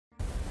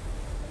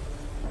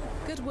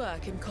Good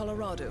work in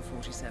Colorado,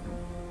 47.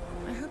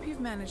 I hope you've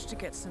managed to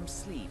get some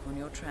sleep on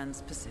your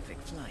trans-Pacific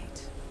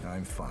flight.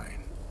 I'm fine.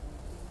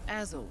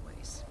 As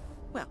always.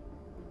 Well,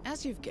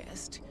 as you've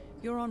guessed,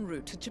 you're en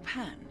route to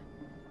Japan.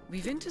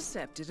 We've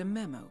intercepted a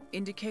memo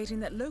indicating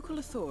that local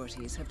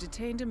authorities have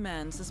detained a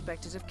man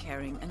suspected of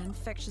carrying an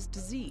infectious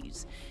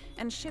disease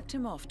and shipped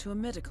him off to a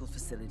medical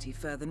facility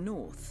further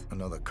north.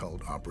 Another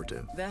cult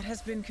operative? That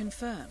has been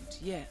confirmed,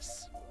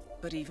 yes.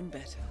 But even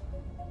better.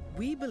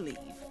 We believe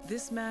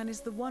this man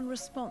is the one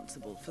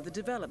responsible for the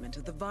development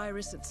of the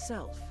virus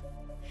itself.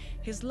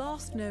 His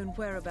last known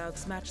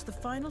whereabouts match the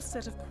final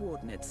set of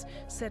coordinates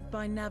set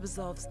by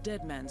Nabazov's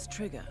dead man's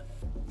trigger.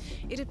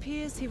 It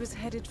appears he was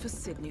headed for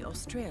Sydney,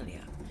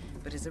 Australia,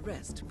 but his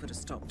arrest put a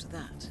stop to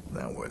that.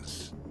 That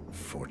was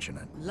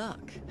fortunate.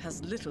 Luck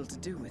has little to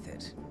do with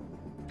it.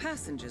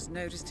 Passengers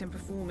noticed him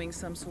performing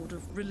some sort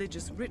of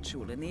religious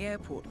ritual in the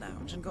airport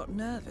lounge and got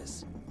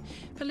nervous.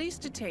 Police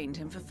detained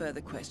him for further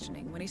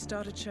questioning when he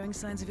started showing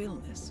signs of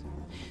illness.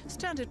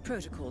 Standard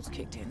protocols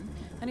kicked in,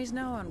 and he's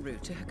now en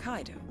route to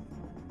Hokkaido.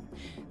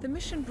 The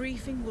mission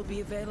briefing will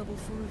be available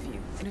for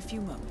review in a few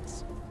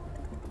moments.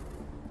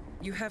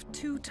 You have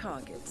two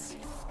targets.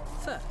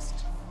 First,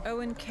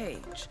 Owen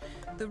Cage,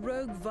 the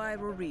rogue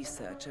viral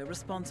researcher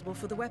responsible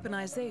for the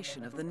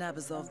weaponization of the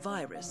Nabazov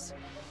virus.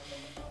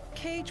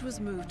 Cage was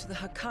moved to the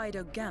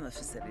Hokkaido Gamma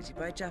facility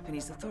by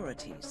Japanese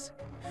authorities.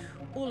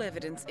 All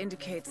evidence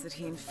indicates that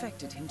he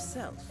infected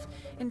himself,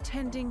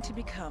 intending to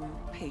become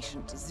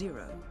Patient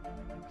Zero.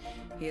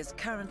 He is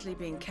currently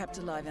being kept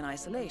alive in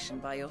isolation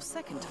by your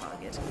second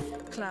target,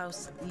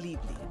 Klaus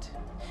Liebleed.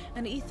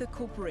 An Ether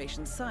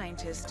Corporation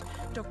scientist,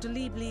 Dr.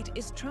 Liebleed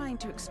is trying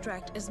to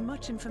extract as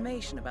much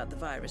information about the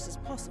virus as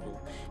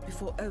possible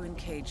before Owen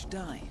Cage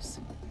dies.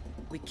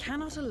 We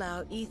cannot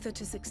allow Ether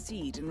to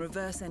succeed in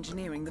reverse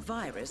engineering the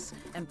virus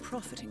and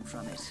profiting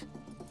from it.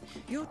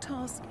 Your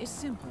task is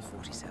simple,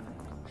 47.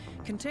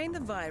 Contain the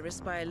virus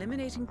by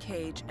eliminating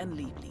Cage and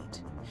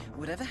Liebleed.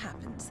 Whatever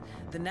happens,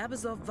 the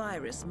Nabazov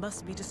virus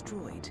must be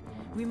destroyed.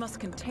 We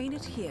must contain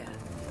it here,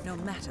 no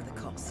matter the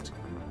cost.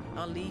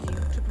 I'll leave you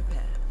to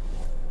prepare.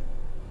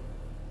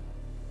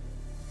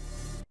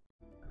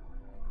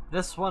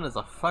 This one is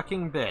a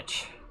fucking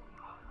bitch.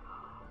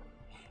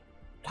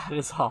 That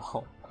is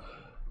all.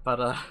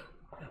 But,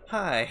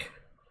 hi.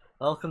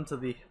 Welcome to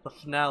the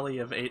finale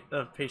of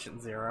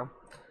Patient Zero.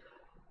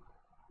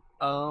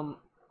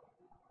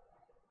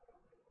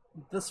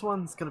 This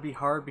one's gonna be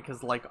hard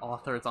because, like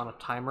Author, it's on a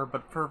timer,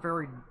 but for a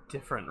very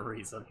different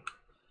reason.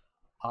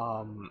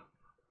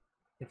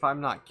 If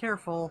I'm not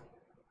careful,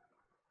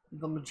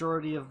 the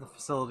majority of the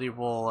facility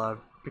will,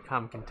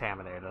 become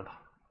contaminated.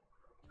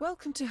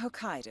 Welcome to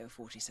Hokkaido,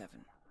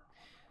 47.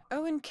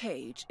 Owen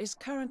Cage is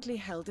currently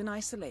held in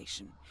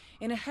isolation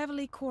in a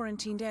heavily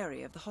quarantined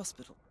area of the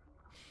hospital.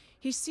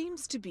 He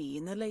seems to be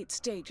in the late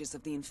stages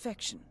of the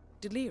infection,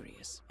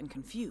 delirious and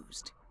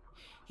confused.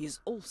 He is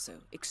also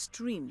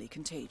extremely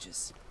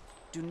contagious.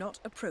 Do not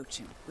approach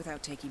him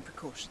without taking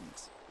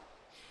precautions.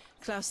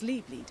 Klaus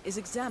Liebleed is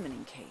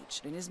examining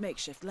Cage in his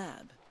makeshift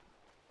lab.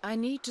 I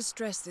need to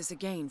stress this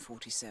again,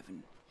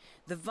 47.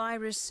 The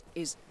virus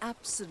is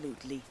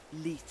absolutely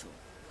lethal.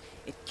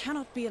 It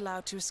cannot be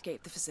allowed to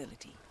escape the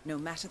facility, no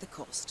matter the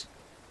cost.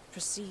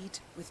 Proceed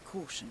with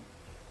caution.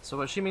 So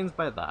what she means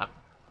by that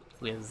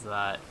is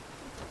that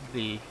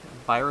the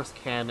virus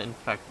can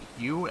infect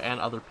you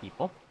and other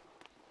people,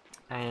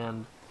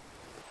 and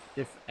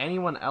if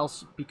anyone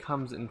else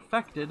becomes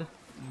infected,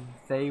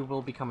 they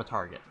will become a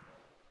target.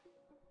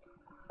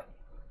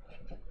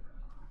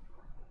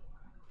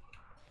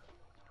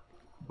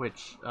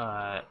 Which,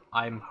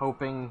 I'm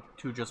hoping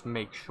to just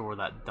make sure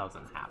that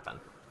doesn't happen.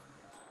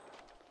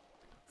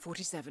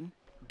 47.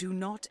 Do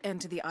not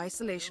enter the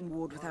isolation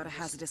ward without a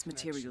hazardous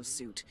materials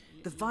suit.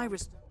 The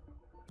virus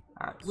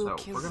Alright, will so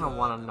kill we're you. gonna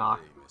wanna knock...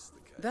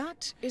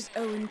 That is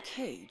Owen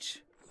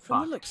Cage.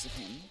 From the looks of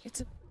him, it's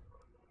a...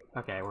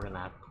 Okay, we're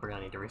gonna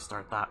need to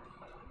restart that.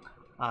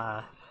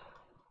 Cause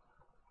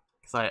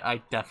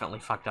I definitely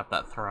fucked up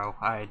that throw.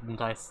 I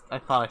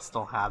thought I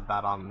still had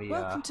that on the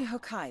Welcome to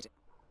Hokkaido.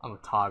 on the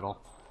toggle.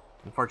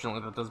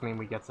 Unfortunately, that does mean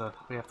we have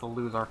to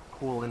lose our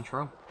cool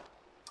intro.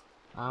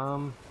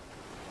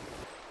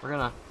 We're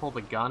gonna pull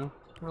the gun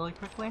really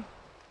quickly.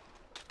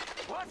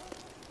 What?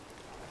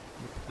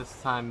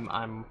 This time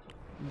I'm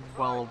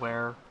well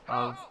aware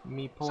of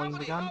me pulling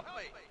the gun.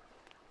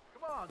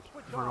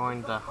 We're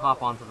going to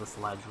hop onto this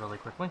ledge really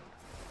quickly.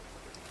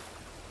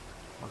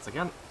 Once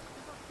again.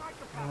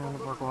 And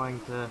we're going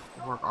to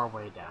work our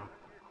way down.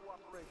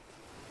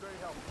 Very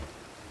helpful.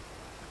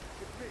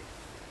 It's me.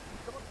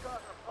 Someone's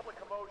causing a public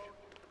commotion.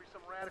 Could be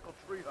some radical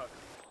tree hugger.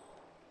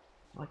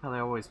 I like how they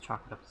always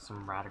chalk it up to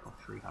some radical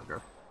tree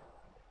hugger.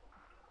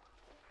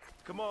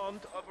 Command,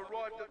 I've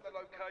arrived at the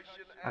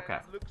location and Okay.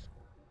 it looks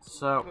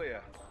So,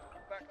 clear.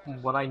 Back to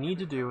what I need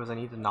to do is I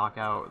need to knock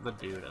out the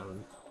dude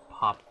and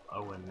pop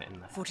Owen in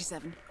the head.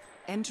 47.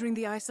 Entering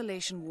the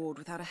isolation ward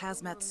without a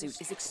hazmat suit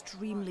is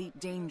extremely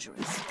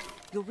dangerous.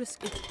 You'll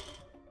risk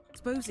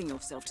exposing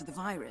yourself to the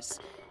virus.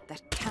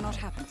 That cannot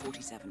happen,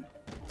 47.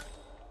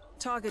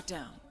 Target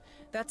down.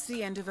 That's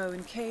the end of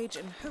Owen Cage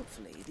and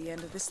hopefully the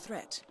end of this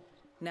threat.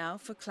 Now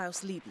for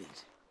Klaus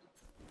Liebleed.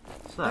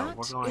 So, That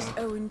we're going... is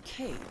Owen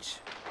Cage.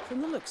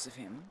 From the looks of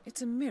him,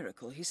 it's a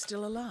miracle he's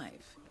still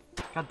alive.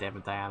 God damn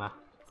it, Diana.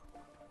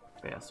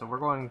 But yeah, so we're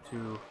going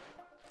to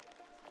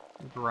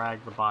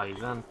drag the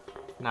bodies in.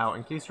 Now,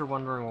 in case you're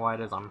wondering why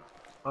it is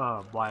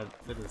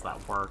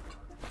that worked.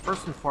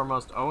 First and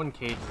foremost, Owen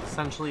Cage is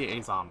essentially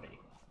a zombie.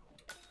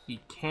 He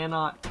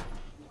cannot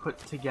put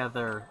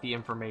together the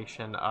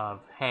information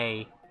of,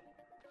 hey,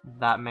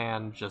 that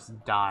man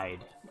just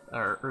died,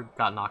 or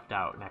got knocked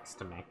out next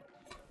to me.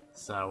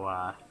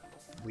 So,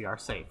 we are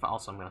safe.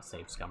 Also, I'm gonna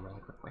save Scum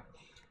really quickly.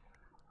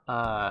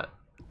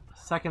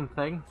 Second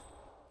thing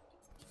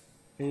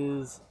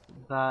is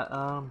that,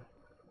 hold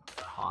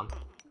on.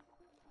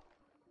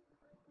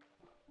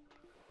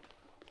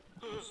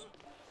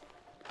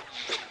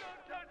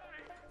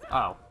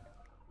 Oh.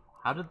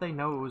 How did they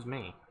know it was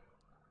me?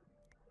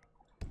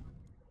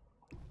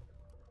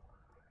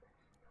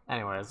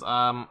 Anyways,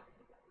 fuck,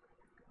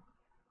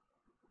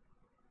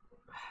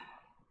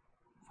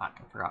 I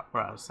forgot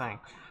what I was saying.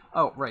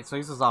 Oh, right, so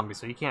he's a zombie,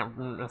 so you can't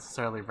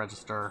necessarily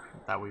register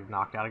that we've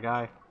knocked out a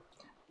guy.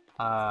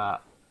 The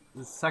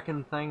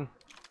second thing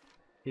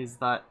is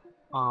that,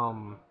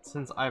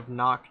 since I've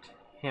knocked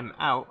him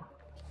out,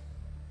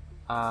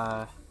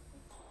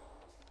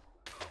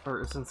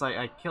 or since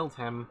I killed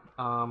him,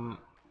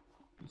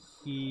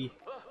 he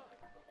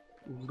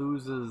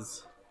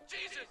loses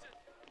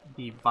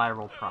the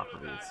viral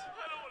properties.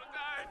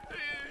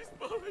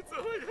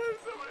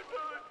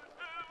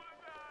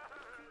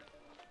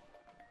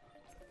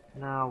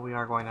 Now we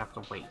are going to have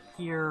to wait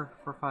here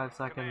for 5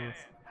 seconds.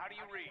 How do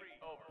you read?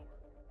 Over.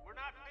 We're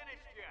not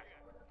finished yet.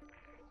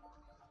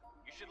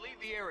 You should leave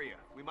the area.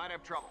 We might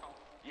have trouble.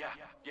 Yeah.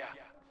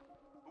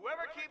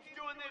 Whoever keeps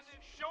doing this,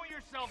 show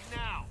yourself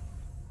now.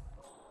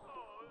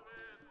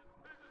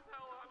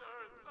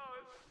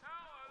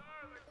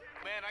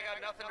 Man, I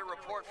got nothing to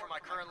report from my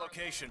current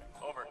location.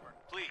 Over.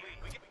 Please.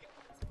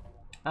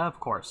 Of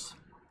course.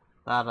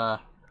 That,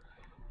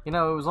 you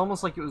know, it was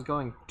almost like it was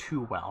going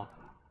too well.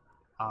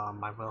 I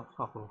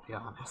will be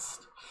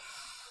honest.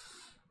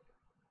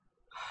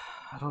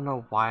 I don't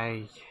know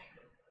why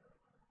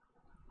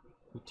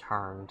he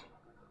turned.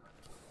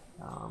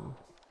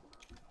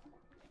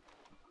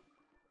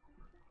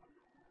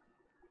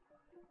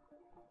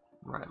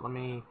 Right, let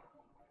me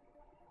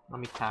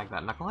tag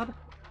that knucklehead.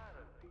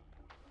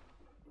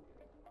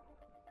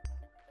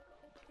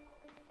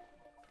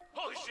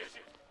 Holy shit!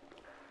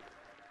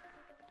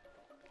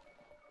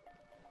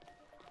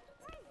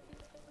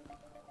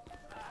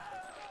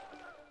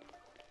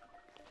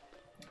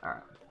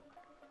 Alright.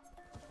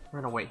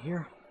 We're gonna wait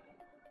here.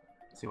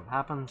 See what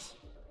happens.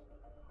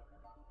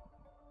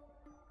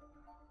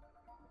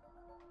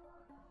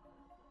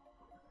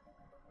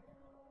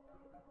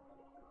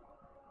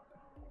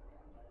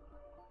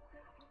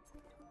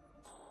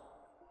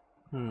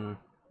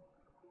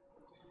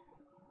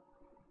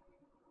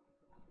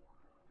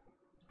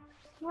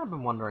 I've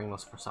been wondering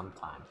this for some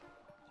time.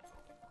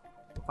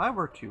 If I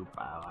were to,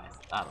 I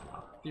don't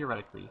know,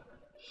 theoretically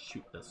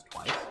shoot this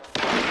twice.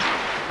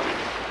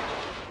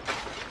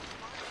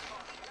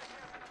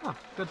 Oh,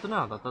 good to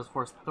know. That does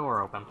force the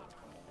door open.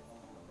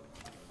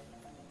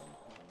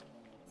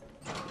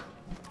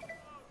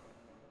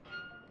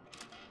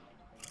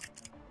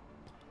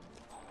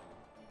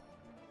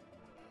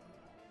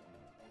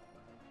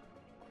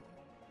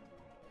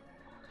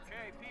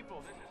 Okay,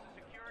 people, this is a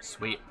security.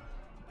 Sweet.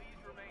 Please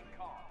remain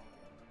calm.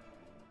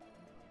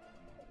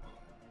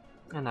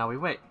 And now we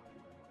wait.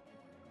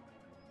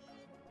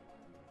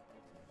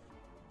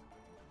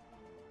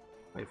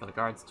 Wait for the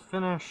guards to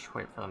finish,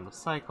 wait for them to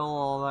cycle,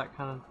 all that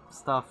kind of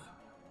stuff.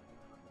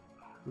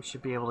 We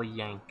should be able to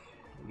yank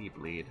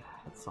Liebleed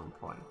at some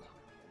point.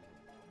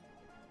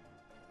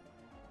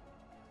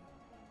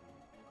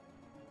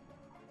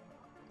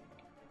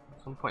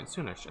 At some point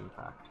soonish, in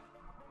fact.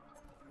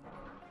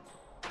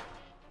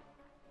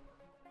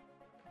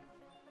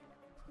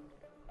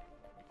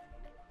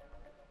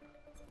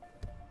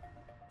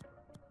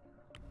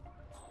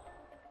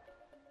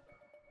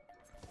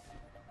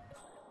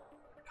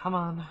 Come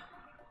on.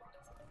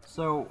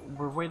 So,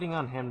 we're waiting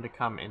on him to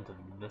come into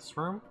this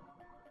room.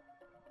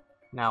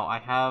 Now, I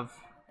have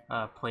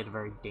played a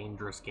very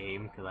dangerous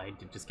game, because I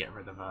did just get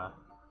rid of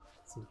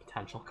some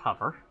potential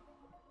cover.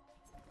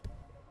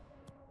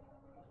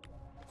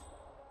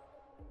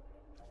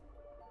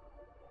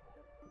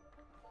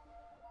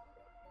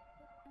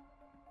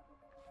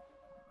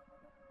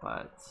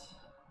 But...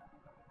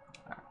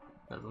 Alright,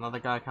 there's another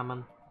guy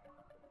coming.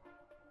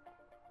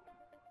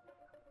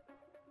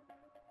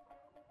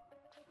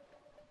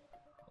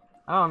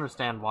 I don't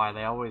understand why,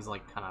 they always,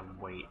 like, kind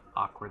of wait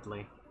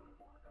awkwardly.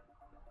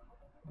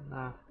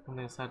 I'm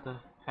gonna decide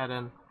to head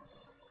in.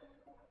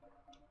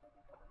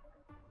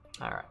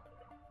 Alright.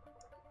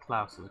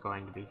 Klaus is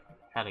going to be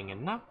heading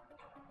in now.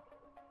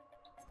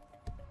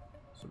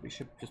 So we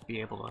should just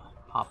be able to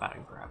pop out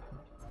and grab him.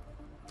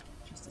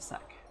 Just a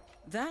sec.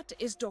 That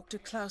is Dr.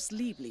 Klaus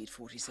Liebleed,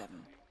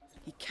 47.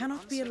 He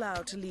cannot be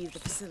allowed to leave the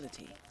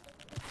facility.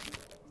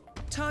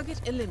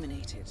 Target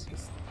eliminated.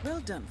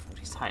 Well done,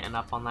 47. Tighten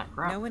up on that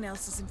crap. No one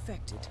else is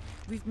infected.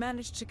 We've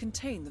managed to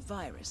contain the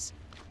virus.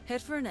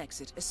 Head for an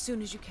exit as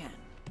soon as you can.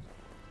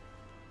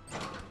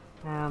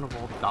 And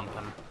we'll dump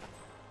him.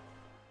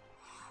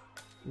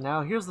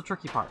 Now, here's the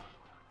tricky part.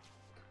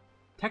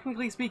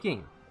 Technically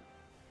speaking,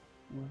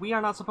 we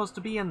are not supposed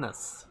to be in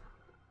this.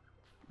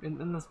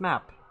 In this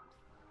map.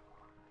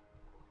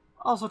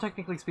 Also,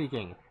 technically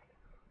speaking,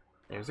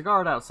 there's a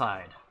guard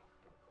outside.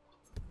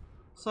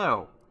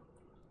 So,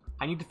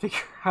 I need to figure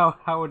out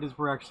how it is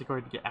we're actually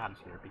going to get out of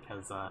here,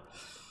 because,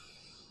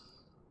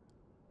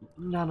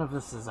 none of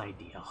this is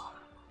ideal.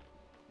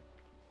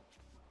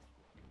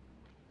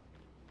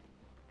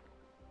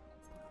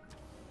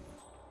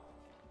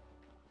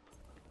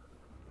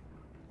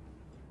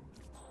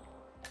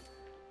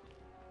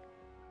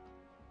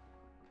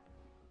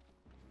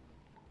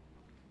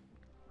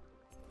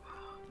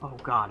 Oh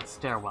god,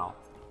 stairwell.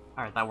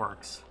 Alright, that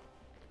works.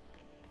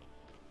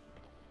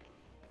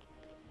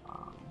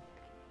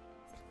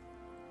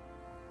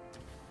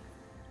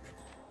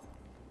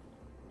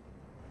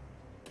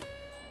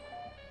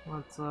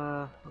 Let's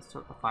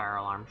start the fire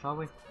alarm, shall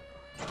we?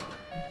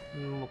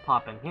 And we'll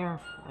pop in here,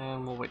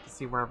 and we'll wait to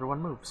see where everyone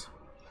moves.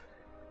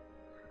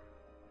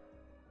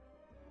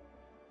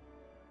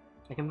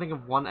 I can think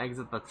of one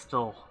exit that's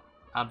still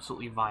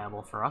absolutely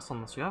viable for us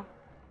on this show.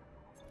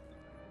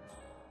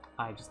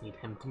 I just need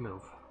him to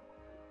move.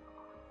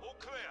 All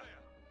clear.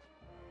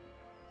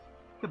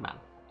 Good man.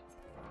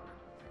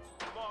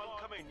 Come on,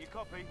 come in. You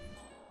copy?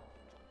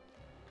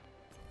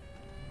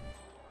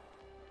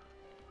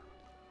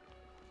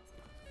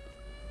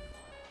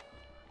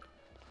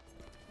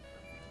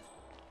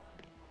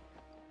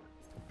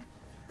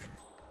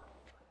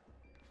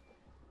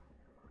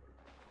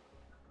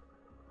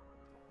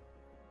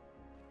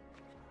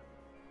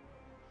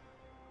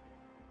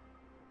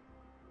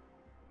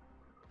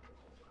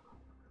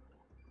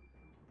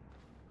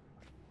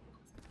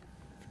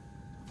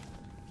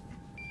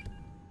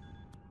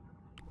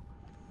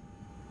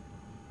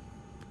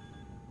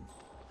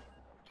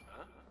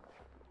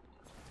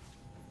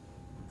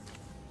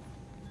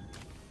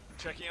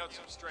 Checking out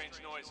some strange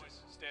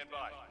noises. Stand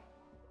by.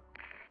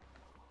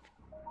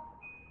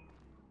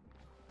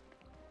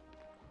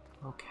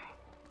 Okay.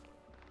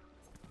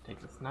 Take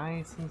this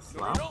nice and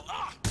slow.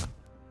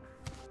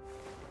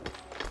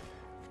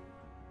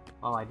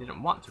 Well, I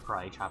didn't want to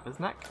karate chop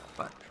his neck,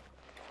 but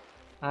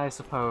I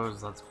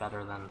suppose that's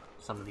better than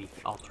some of the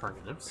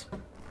alternatives.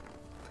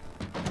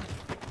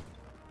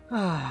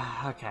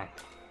 Okay.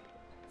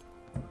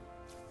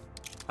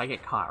 If I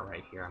get caught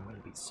right here, I'm going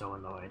to be so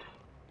annoyed.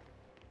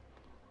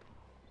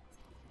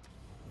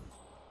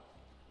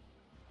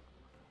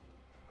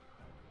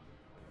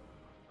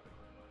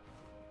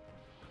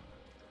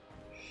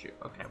 Shoot,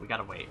 okay, we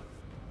gotta wait.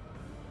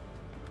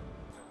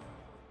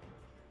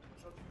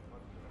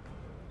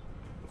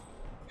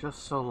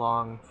 Just so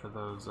long for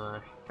those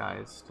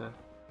guys to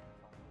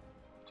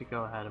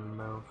go ahead and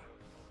move.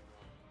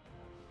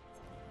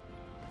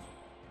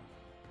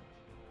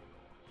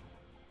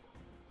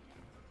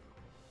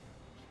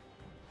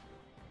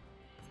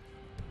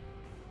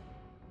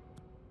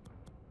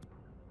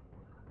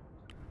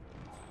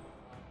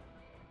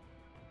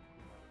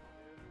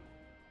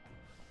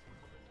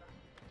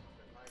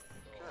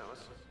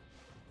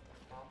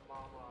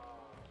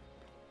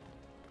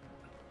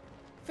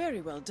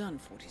 Very well done,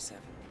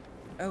 47.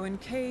 Owen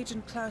Cage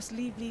and Klaus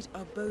Liebleed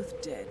are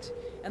both dead,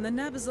 and the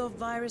Nabazov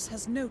virus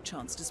has no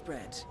chance to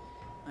spread.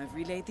 I've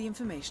relayed the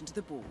information to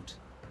the board.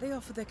 They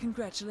offer their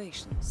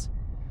congratulations.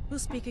 We'll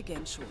speak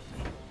again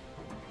shortly.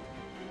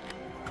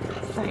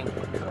 Thank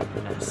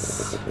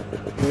goodness.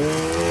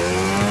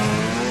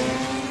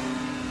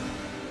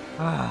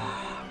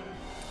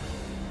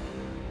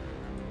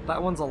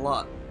 That one's a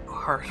lot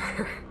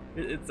harder.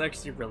 It's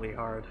actually really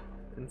hard.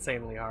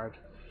 Insanely hard.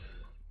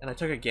 And I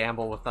took a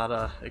gamble with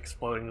that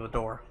exploding the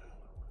door.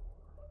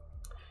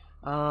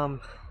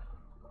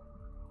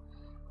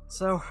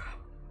 So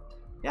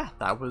yeah,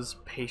 that was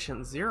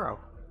Patient Zero.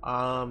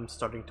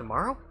 Starting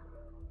tomorrow,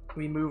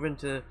 we move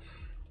into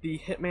the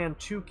Hitman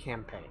 2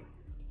 campaign.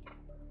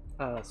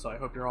 So I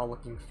hope you're all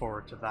looking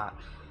forward to that.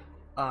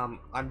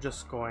 I'm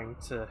just going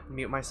to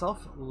mute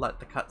myself, let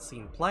the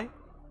cutscene play,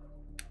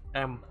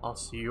 and I'll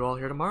see you all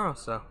here tomorrow,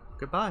 so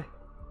goodbye.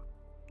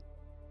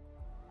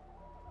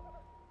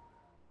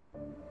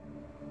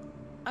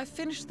 I've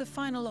finished the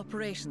final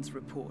operations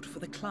report for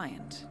the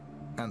client.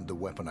 And the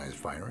weaponized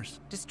virus?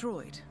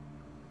 Destroyed.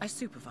 I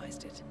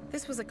supervised it.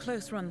 This was a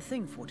close-run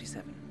thing,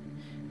 47.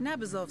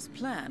 Nabazov's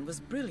plan was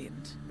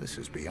brilliant. This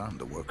is beyond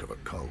the work of a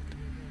cult.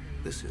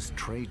 This is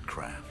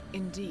tradecraft.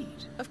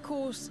 Indeed. Of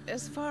course,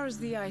 as far as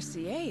the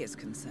ICA is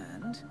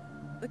concerned,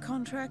 the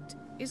contract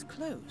is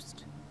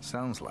closed.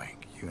 Sounds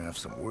like you have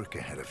some work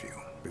ahead of you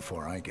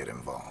before I get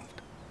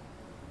involved.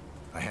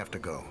 I have to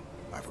go.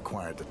 I've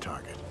acquired the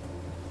target.